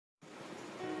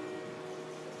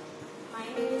My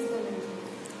name is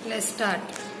Dhananjay. Let's start.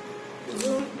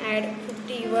 Zoom add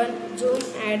 51, zoom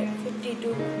add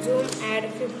 52, zoom add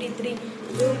 53,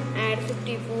 zoom add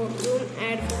 54, zoom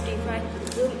add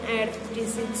 55, zoom add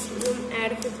 56, zoom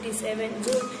add 57,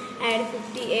 zoom add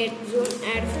 58, zoom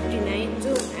add 59,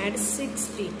 zoom add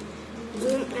 60,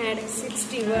 zoom add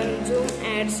 61, zoom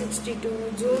add 62,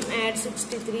 zoom add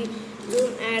 63,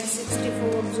 zoom add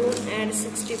 64, zoom add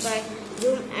 65,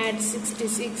 zoom add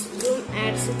 66, zoom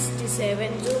add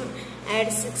 67, zoom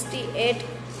add 68,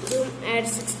 zoom add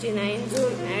 69,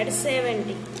 zoom add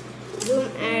 70, zoom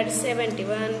add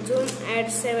 71, zoom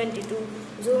add 72,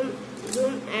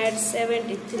 zoom add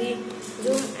 73,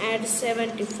 zoom add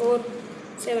 74,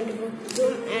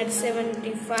 zoom add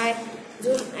 75,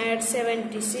 zoom add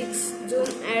 76, zoom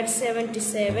add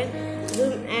 77,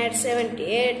 zoom add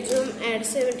 78, zoom add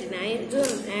 79,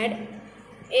 zoom add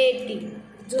 80,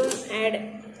 zoom add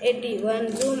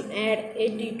 81, zoom add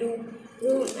 82,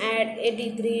 zoom add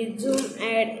 83, zoom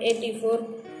add 84,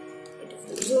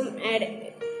 zoom add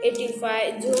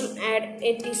 85, zoom add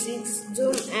 86,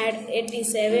 zoom add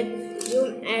 87, zoom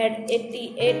add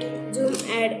 88, zoom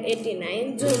add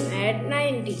 89, zoom add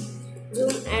 90,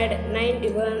 zoom add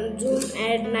 91, zoom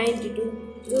add 92,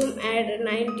 zoom add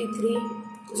 93,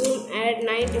 zoom add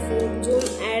 94, zoom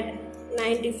add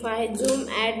 95, zoom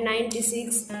add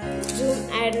 96, zoom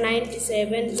add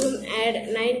 97, zoom add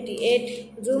 98,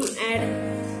 zoom add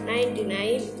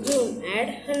 99, zoom add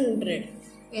 100.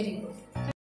 Very good.